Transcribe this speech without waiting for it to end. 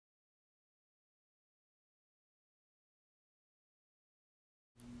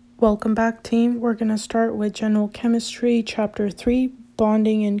Welcome back, team. We're going to start with General Chemistry, Chapter 3,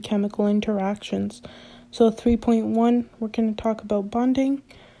 Bonding and Chemical Interactions. So 3.1, we're going to talk about bonding.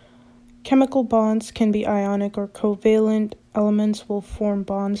 Chemical bonds can be ionic or covalent. Elements will form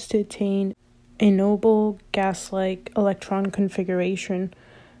bonds to attain a noble gas-like electron configuration,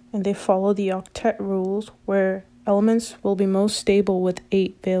 and they follow the octet rules, where elements will be most stable with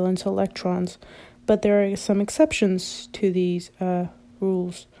 8 valence electrons, but there are some exceptions to these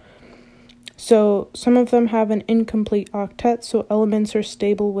rules. So some of them have an incomplete octet, so elements are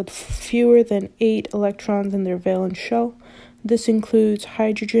stable with fewer than 8 electrons in their valence shell. This includes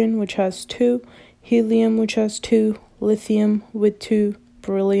hydrogen, which has 2, helium, which has 2, lithium with 2,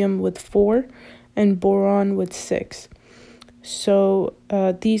 beryllium with 4, and boron with 6. So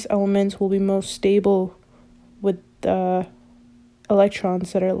these elements will be most stable with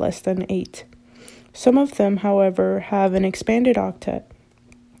electrons that are less than 8. Some of them, however, have an expanded octet,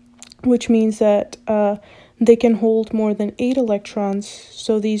 which means that they can hold more than 8 electrons.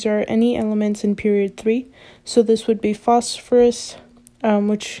 So these are any elements in period 3. So this would be phosphorus,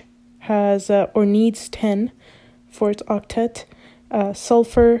 which has or needs 10 for its octet,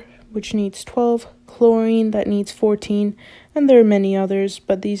 sulfur, which needs 12, chlorine, that needs 14, and there are many others,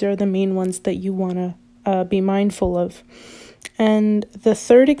 but these are the main ones that you want to be mindful of. And the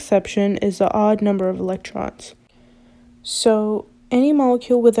third exception is the odd number of electrons. So any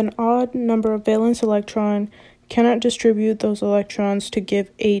molecule with an odd number of valence electron cannot distribute those electrons to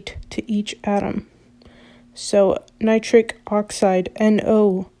give 8 to each atom. So nitric oxide,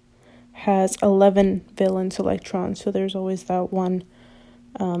 NO, has 11 valence electrons, so there's always that one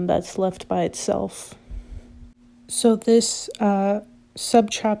that's left by itself. So this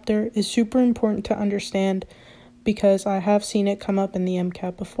subchapter is super important to understand because I have seen it come up in the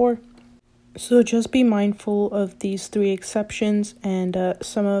MCAT before. So just be mindful of these 3 exceptions and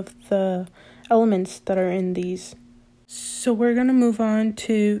some of the elements that are in these. So we're going to move on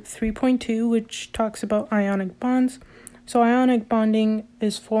to 3.2, which talks about ionic bonds. So ionic bonding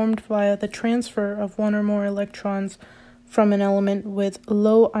is formed via the transfer of one or more electrons from an element with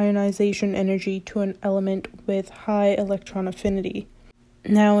low ionization energy to an element with high electron affinity.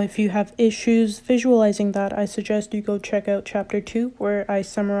 Now, if you have issues visualizing that, I suggest you go check out Chapter 2, where I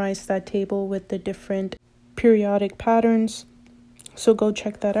summarize that table with the different periodic patterns. So go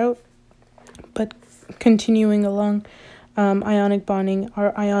check that out. But continuing along, ionic bonding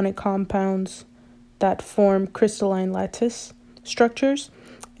are ionic compounds that form crystalline lattice structures,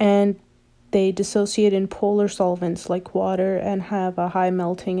 and they dissociate in polar solvents like water and have a high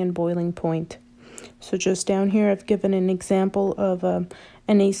melting and boiling point. So just down here, I've given an example of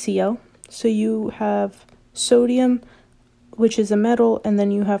NaCl. So you have sodium, which is a metal, and then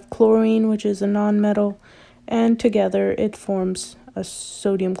you have chlorine, which is a non-metal, and together it forms a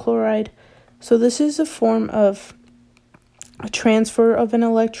sodium chloride. So this is a form of a transfer of an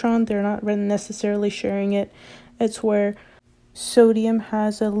electron. They're not necessarily sharing it. It's where sodium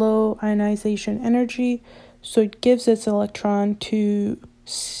has a low ionization energy, so it gives its electron to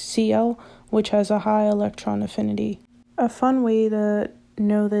Cl, which has a high electron affinity. A fun way to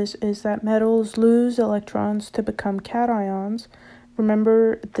know this is that metals lose electrons to become cations.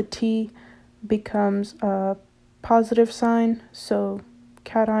 Remember, the T becomes a positive sign, so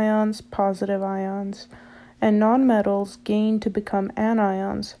cations, positive ions. And nonmetals gain to become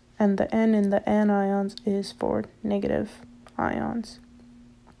anions, and the N in the anions is for negative ions.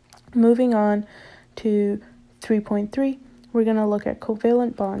 Moving on to 3.3, we're going to look at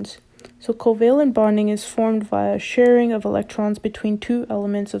covalent bonds. So covalent bonding is formed via sharing of electrons between 2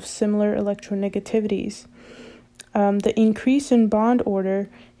 elements of similar electronegativities. The increase in bond order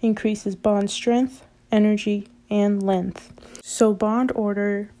increases bond strength, energy, and length. So bond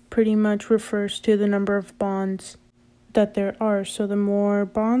order pretty much refers to the number of bonds that there are. So the more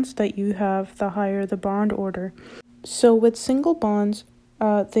bonds that you have, the higher the bond order. So with single bonds,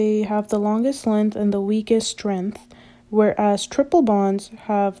 they have the longest length and the weakest strength, whereas triple bonds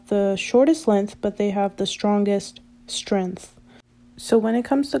have the shortest length, but they have the strongest strength. So when it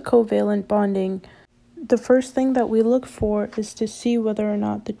comes to covalent bonding, the first thing that we look for is to see whether or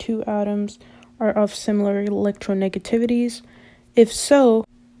not the 2 atoms are of similar electronegativities. If so,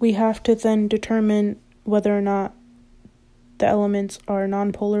 we have to then determine whether or not the elements are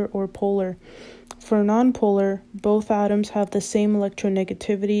nonpolar or polar. For nonpolar, both atoms have the same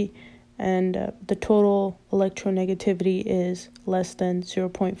electronegativity, and the total electronegativity is less than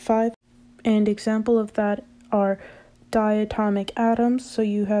 0.5. And example of that are diatomic atoms, so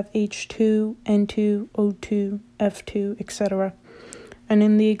you have H2, N2, O2, F2, etc. And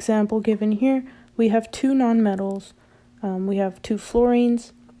in the example given here, we have 2 nonmetals. We have 2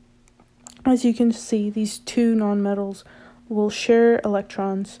 fluorines, As you can see, these two nonmetals will share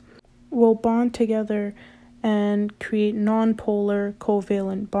electrons, will bond together, and create nonpolar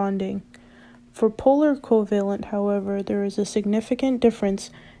covalent bonding. For polar covalent, however, there is a significant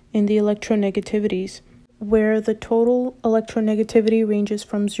difference in the electronegativities, where the total electronegativity ranges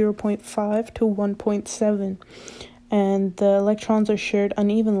from 0.5 to 1.7, and the electrons are shared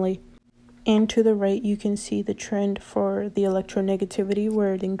unevenly. And to the right, you can see the trend for the electronegativity,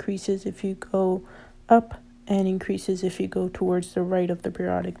 where it increases if you go up and increases if you go towards the right of the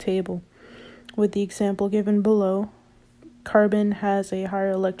periodic table. With the example given below, carbon has a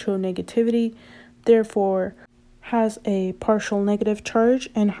higher electronegativity, therefore has a partial negative charge,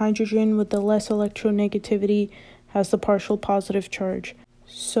 and hydrogen with the less electronegativity has the partial positive charge.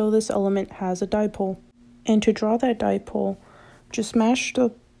 So this element has a dipole. And to draw that dipole, just match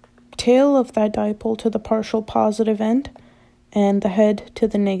the tail of that dipole to the partial positive end and the head to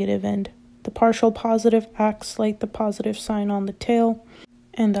the negative end. The partial positive acts like the positive sign on the tail,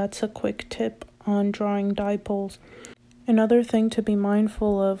 and that's a quick tip on drawing dipoles. Another thing to be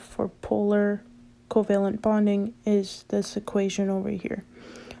mindful of for polar covalent bonding is this equation over here.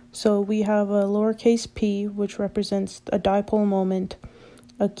 So we have a lowercase p, which represents a dipole moment,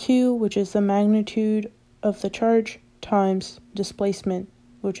 a q, which is the magnitude of the charge, times displacement,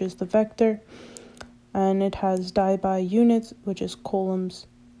 which is the vector, and it has di by units, which is coulombs,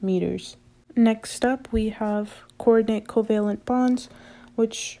 meters. Next up, we have coordinate covalent bonds,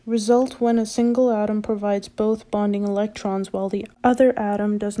 which result when a single atom provides both bonding electrons while the other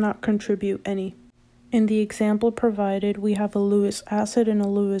atom does not contribute any. In the example provided, we have a Lewis acid and a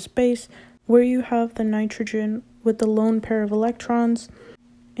Lewis base, where you have the nitrogen with the lone pair of electrons,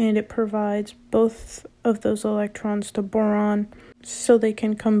 and it provides both of those electrons to boron so they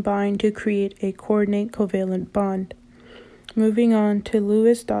can combine to create a coordinate covalent bond. Moving on to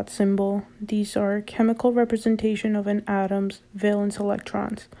Lewis dot symbol, these are chemical representation of an atom's valence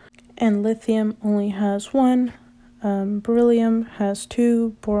electrons. And lithium only has one, beryllium has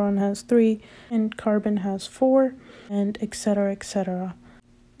two, boron has three, and carbon has four, and etc., etc.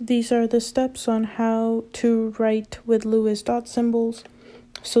 These are the steps on how to write with Lewis dot symbols.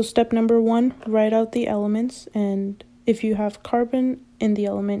 So step number 1, write out the elements, and if you have carbon in the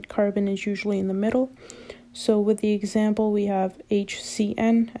element, carbon is usually in the middle. So with the example, we have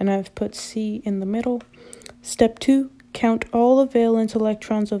HCN, and I've put C in the middle. Step 2, count all the valence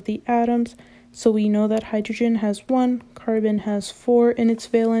electrons of the atoms. So we know that hydrogen has 1, carbon has 4 in its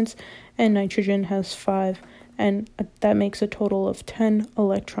valence, and nitrogen has 5, and that makes a total of 10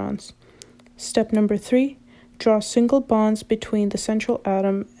 electrons. Step number 3, draw single bonds between the central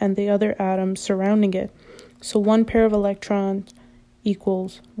atom and the other atoms surrounding it. So one pair of electrons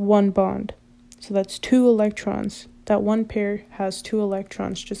equals one bond. So that's 2 electrons. That one pair has 2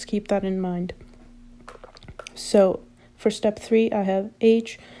 electrons. Just keep that in mind. So for step 3, I have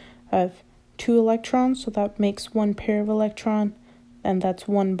H. I have 2 electrons, so that makes one pair of electron, and that's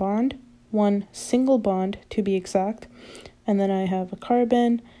one bond, one single bond to be exact. And then I have a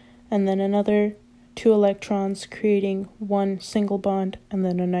carbon, and then another 2 electrons, creating one single bond, and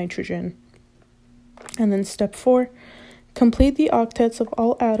then a nitrogen. And then step 4, complete the octets of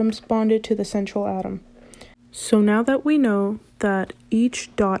all atoms bonded to the central atom. So now that we know that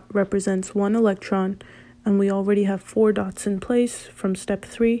each dot represents 1 electron, and we already have 4 dots in place from step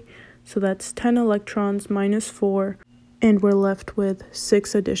 3, so that's 10 electrons minus 4, and we're left with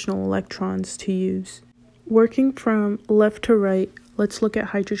 6 additional electrons to use. Working from left to right, let's look at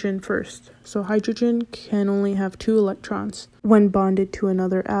hydrogen first. So hydrogen can only have 2 electrons when bonded to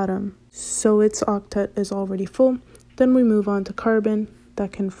another atom, so its octet is already full. Then we move on to carbon,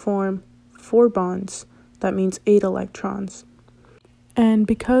 that can form 4 bonds. That means 8 electrons. And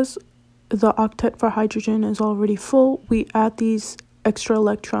because the octet for hydrogen is already full, we add these extra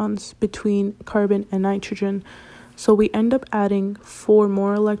electrons between carbon and nitrogen. So we end up adding 4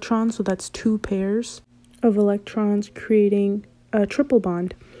 more electrons, so that's 2 pairs of electrons, creating a triple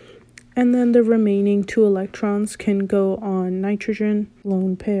bond. And then the remaining 2 electrons can go on nitrogen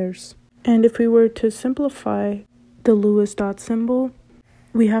lone pairs. And if we were to simplify the Lewis dot symbol,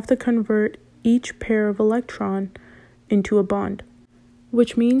 we have to convert each pair of electron into a bond,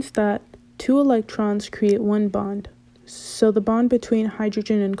 which means that 2 electrons create 1 bond. So the bond between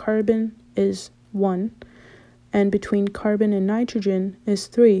hydrogen and carbon is 1, and between carbon and nitrogen is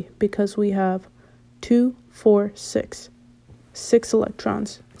 3, because we have 2, 4, 6. 6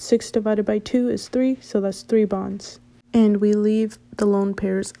 electrons. 6 divided by 2 is 3, so that's 3 bonds. And we leave the lone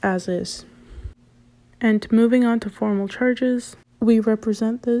pairs as is. And moving on to formal charges, we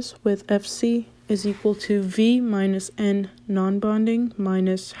represent this with Fc is equal to V minus N non-bonding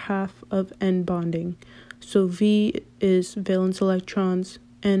minus half of N bonding. So V is valence electrons,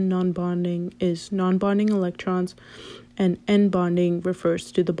 N non-bonding is non-bonding electrons, and N bonding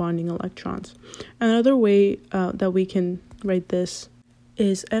refers to the bonding electrons. Another way that we can write this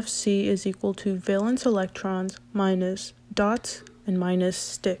is FC is equal to valence electrons minus dots and minus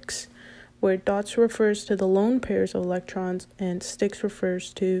sticks, where dots refers to the lone pairs of electrons and sticks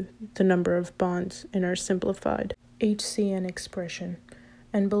refers to the number of bonds in our simplified HCN expression.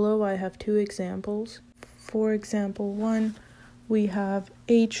 And below I have two examples. For example 1, we have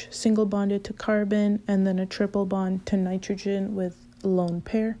H single bonded to carbon and then a triple bond to nitrogen with a lone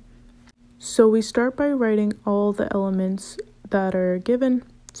pair. So we start by writing all the elements that are given.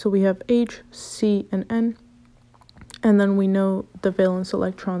 So we have H, C, and N. And then we know the valence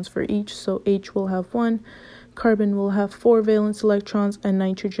electrons for each. So H will have 1, carbon will have 4 valence electrons, and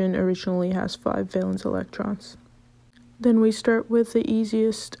nitrogen originally has 5 valence electrons. Then we start with the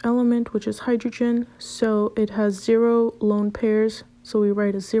easiest element, which is hydrogen. So it has 0 lone pairs, so we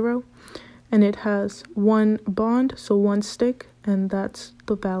write a 0. And it has 1 bond, so 1 stick, and that's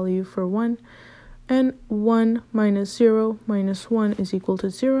the value for 1. And 1 minus 0 minus 1 is equal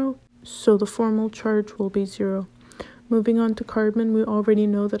to 0, so the formal charge will be 0. Moving on to carbon, we already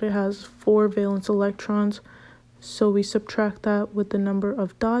know that it has 4 valence electrons, so we subtract that with the number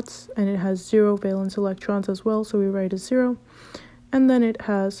of dots, and it has 0 valence electrons as well, so we write a 0. And then it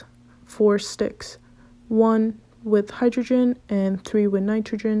has 4 sticks, 1 with hydrogen and 3 with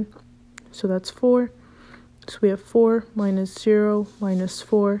nitrogen, so that's 4. So we have 4 minus 0 minus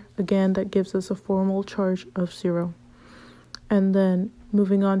 4. Again, that gives us a formal charge of 0. And then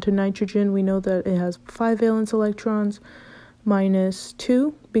moving on to nitrogen, we know that it has 5 valence electrons minus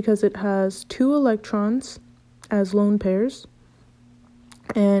 2 because it has 2 electrons as lone pairs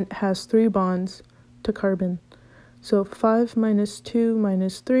and has 3 bonds to carbon. So 5 minus 2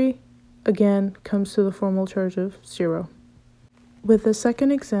 minus 3 again comes to the formal charge of 0. With the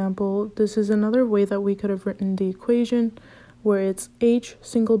second example, this is another way that we could have written the equation where it's H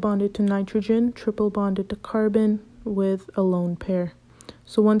single bonded to nitrogen, triple bonded to carbon with a lone pair.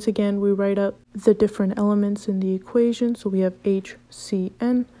 So once again, we write out the different elements in the equation. So we have H, C,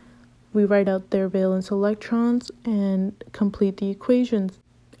 N. We write out their valence electrons and complete the equations.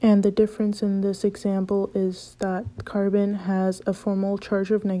 And the difference in this example is that carbon has a formal charge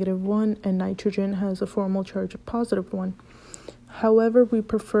of -1 and nitrogen has a formal charge of +1. However, we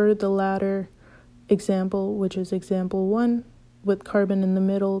prefer the latter example, which is example 1, with carbon in the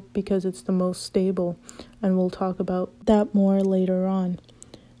middle because it's the most stable, and we'll talk about that more later on.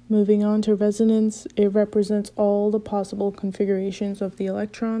 Moving on to resonance, it represents all the possible configurations of the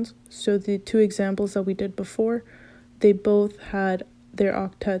electrons. So the two examples that we did before, they both had their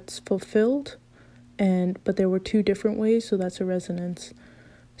octets fulfilled, but there were 2 different ways, so that's a resonance.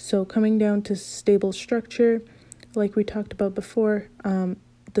 So coming down to stable structure, like we talked about before,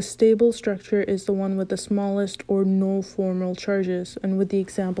 the stable structure is the one with the smallest or no formal charges. And with the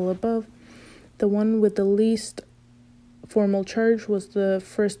example above, the one with the least formal charge was the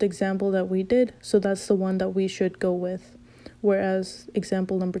first example that we did, so that's the one that we should go with. Whereas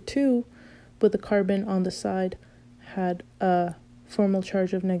example number 2, with the carbon on the side, had a formal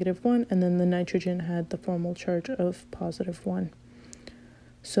charge of -1, and then the nitrogen had the formal charge of +1.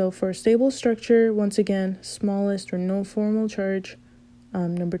 So for stable structure, once again, smallest or no formal charge.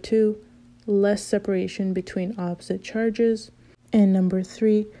 Number 2, less separation between opposite charges. And number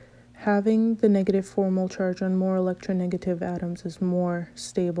 3, having the negative formal charge on more electronegative atoms is more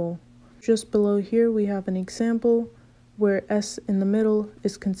stable. Just below here, we have an example where S in the middle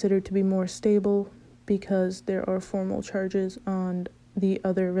is considered to be more stable because there are formal charges on the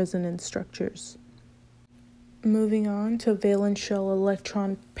other resonance structures. Moving on to valence shell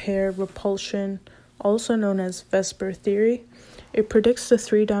electron pair repulsion, also known as Vesper Theory. It predicts the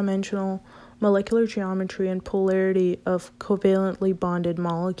 3-dimensional molecular geometry and polarity of covalently bonded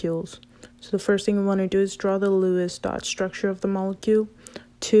molecules. So the first thing we want to do is draw the Lewis dot structure of the molecule.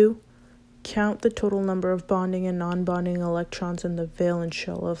 2, count the total number of bonding and non-bonding electrons in the valence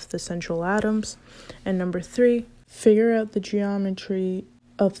shell of the central atoms. And number 3, figure out the geometry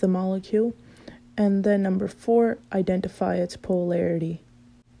of the molecule. And then number 4, identify its polarity.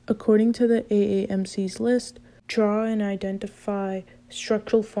 According to the AAMC's list, draw and identify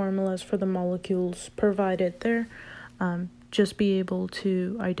structural formulas for the molecules provided there. Just be able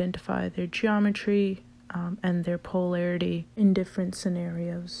to identify their geometry and their polarity in different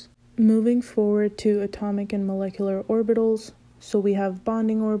scenarios. Moving forward to atomic and molecular orbitals. So we have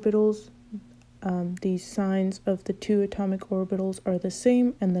bonding orbitals. these signs of the two atomic orbitals are the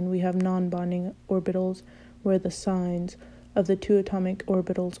same, and then we have non-bonding orbitals where the signs of the two atomic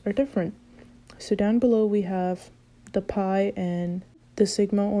orbitals are different. So down below we have the pi and the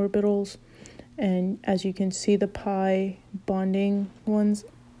sigma orbitals, and as you can see, the pi bonding ones,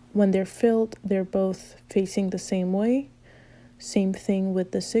 when they're filled, they're both facing the same way. Same thing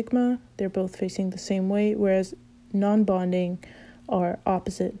with the sigma, they're both facing the same way, whereas non-bonding are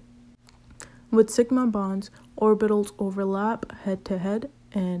opposite. With sigma bonds, orbitals overlap head to head,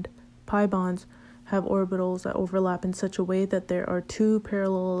 and pi bonds have orbitals that overlap in such a way that there are two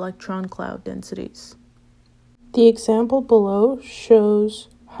parallel electron cloud densities. The example below shows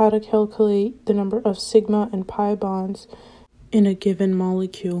how to calculate the number of sigma and pi bonds in a given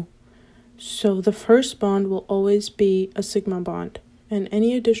molecule. So the first bond will always be a sigma bond, and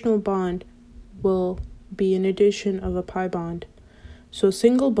any additional bond will be an addition of a pi bond. So a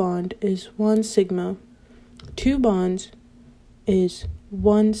single bond is 1 sigma, 2 bonds is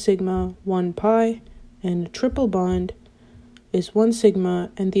 1 sigma, 1 pi, and a triple bond is 1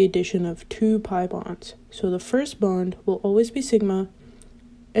 sigma and the addition of 2 pi bonds. So the first bond will always be sigma.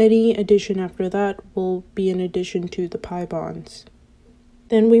 Any addition after that will be an addition to the pi bonds.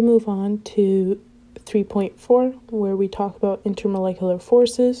 Then we move on to 3.4, where we talk about intermolecular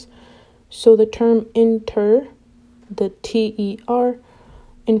forces. So the term the TER,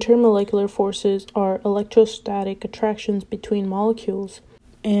 intermolecular forces are electrostatic attractions between molecules,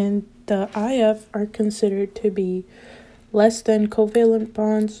 and the IF are considered to be less than covalent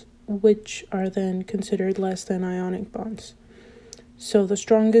bonds, which are then considered less than ionic bonds. So the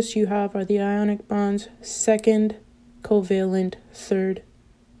strongest you have are the ionic bonds, second covalent, third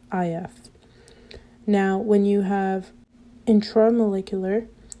IF. Now, when you have intramolecular,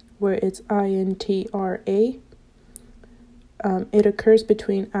 where it's INTRA, it occurs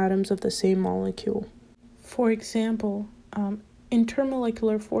between atoms of the same molecule. For example,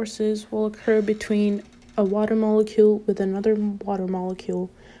 intermolecular forces will occur between a water molecule with another water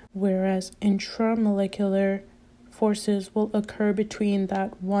molecule, whereas intramolecular forces will occur between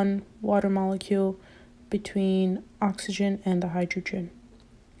that one water molecule between oxygen and the hydrogen.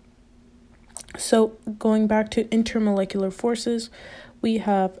 So going back to intermolecular forces, we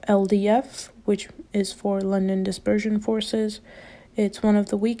have LDF, which is for London dispersion forces. It's one of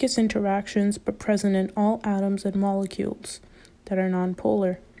the weakest interactions, but present in all atoms and molecules that are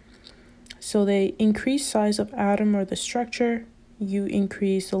nonpolar. So they increase size of atom or the structure, you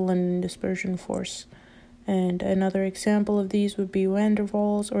increase the London dispersion force. And another example of these would be van der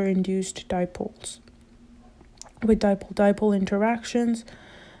Waals or induced dipoles. With dipole-dipole interactions,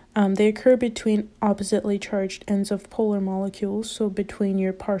 they occur between oppositely charged ends of polar molecules, so between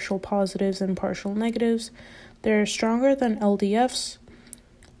your partial positives and partial negatives. They're stronger than LDFs,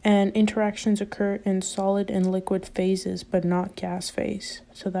 and interactions occur in solid and liquid phases, but not gas phase.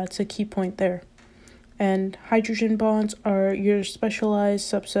 So that's a key point there. And hydrogen bonds are your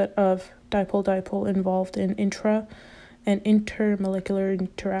specialized subset of dipole-dipole involved in intra and intermolecular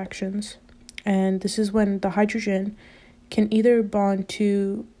interactions. And this is when the hydrogen can either bond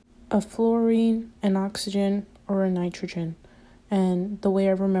to a fluorine, an oxygen, or a nitrogen. And the way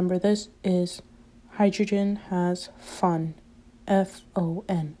I remember this is hydrogen has fun.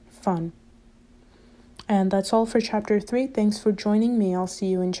 F-O-N, fun. And that's all for chapter 3. Thanks for joining me. I'll see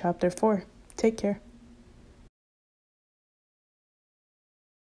you in chapter 4. Take care.